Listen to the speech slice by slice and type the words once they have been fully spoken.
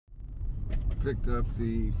picked up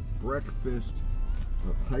the breakfast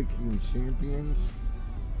of hiking champions.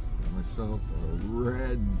 Got myself a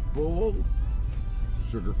Red Bull,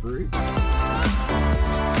 sugar-free.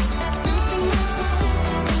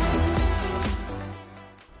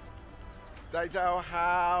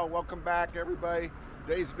 How? Welcome back, everybody.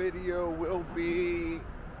 Today's video will be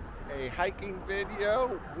a hiking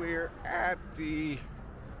video. We're at the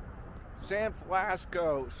San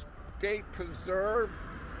Felasco State Preserve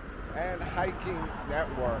and Hiking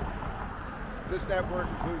Network. This network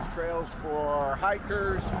includes trails for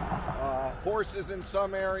hikers, horses in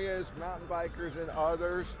some areas, mountain bikers in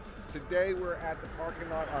others. Today we're at the parking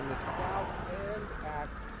lot on the south end at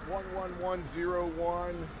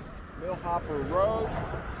 11101 Millhopper Road,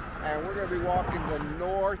 and we're going to be walking the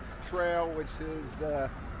North Trail, which is the,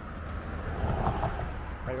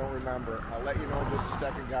 I don't remember. I'll let you know in just a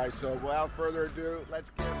second, guys. So without further ado, let's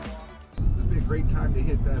get walking. This would be a great time to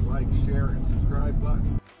hit that like, share, and subscribe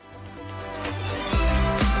button.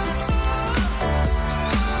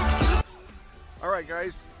 All right,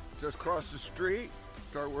 guys, just cross the street,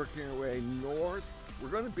 start working our way north. We're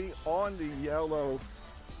going to be on the yellow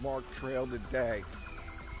marked trail today.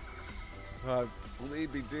 I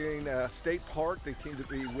believe be doing a state park. They seem to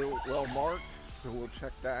be well marked, so we'll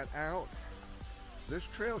check that out. This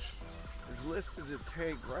trail is listed to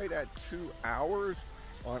take right at 2 hours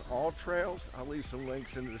on all trails. I'll leave some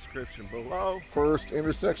links in the description below. First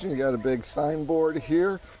intersection, you got a big signboard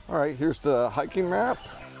here. All right, here's the hiking map.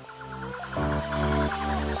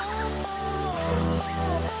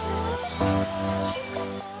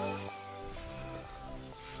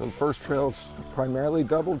 So the first trail is primarily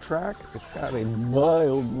double track. It's got a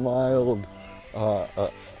mild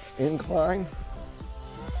incline.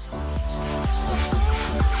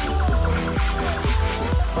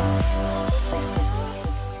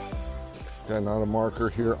 Got another marker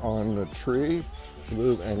here on the tree,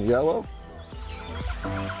 blue and yellow.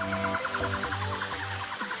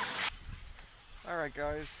 All right,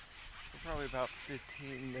 guys, we're probably about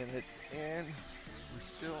 15 minutes in. We're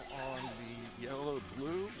still on the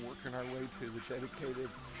yellow-blue, working our way to the dedicated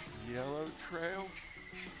yellow trail.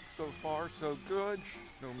 So far, so good.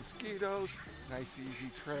 No mosquitoes. Nice, easy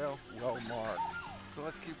trail, well marked. So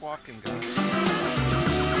let's keep walking, guys.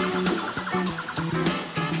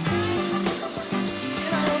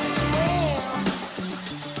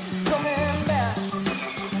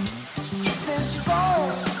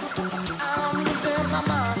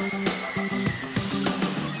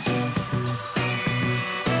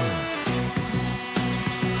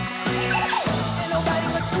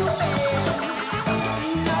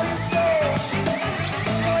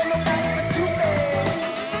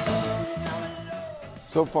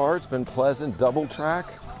 So far, it's been pleasant, double track,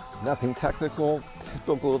 nothing technical,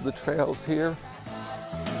 typical of the trails here.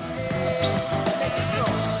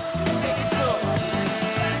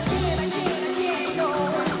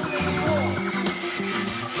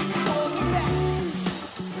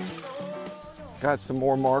 Got some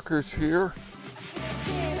more markers here.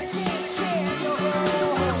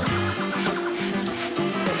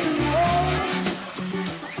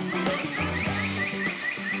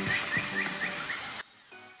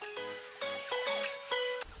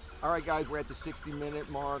 All right, guys, we're at the 60-minute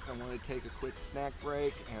mark. I'm going to take a quick snack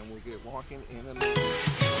break, and we'll get walking in a minute.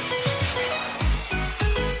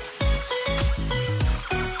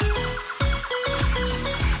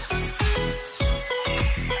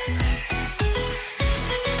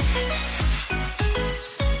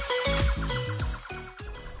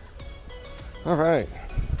 All right,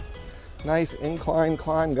 nice incline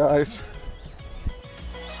climb, guys.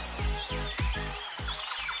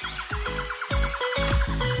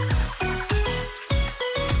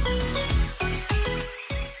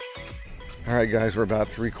 All right, guys, we're about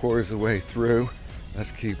 3/4 of the way through.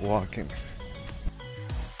 Let's keep walking.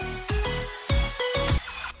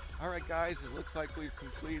 All right, guys, it looks like we've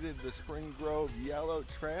completed the Spring Grove Yellow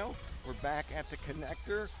Trail. We're back at the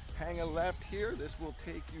connector. Hang a left here. This will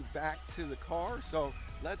take you back to the car. So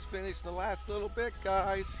let's finish the last little bit,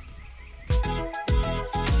 guys.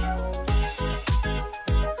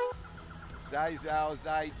 Dai Zhao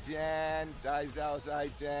Zai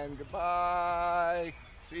Jen. Goodbye.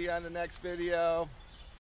 See you on the next video.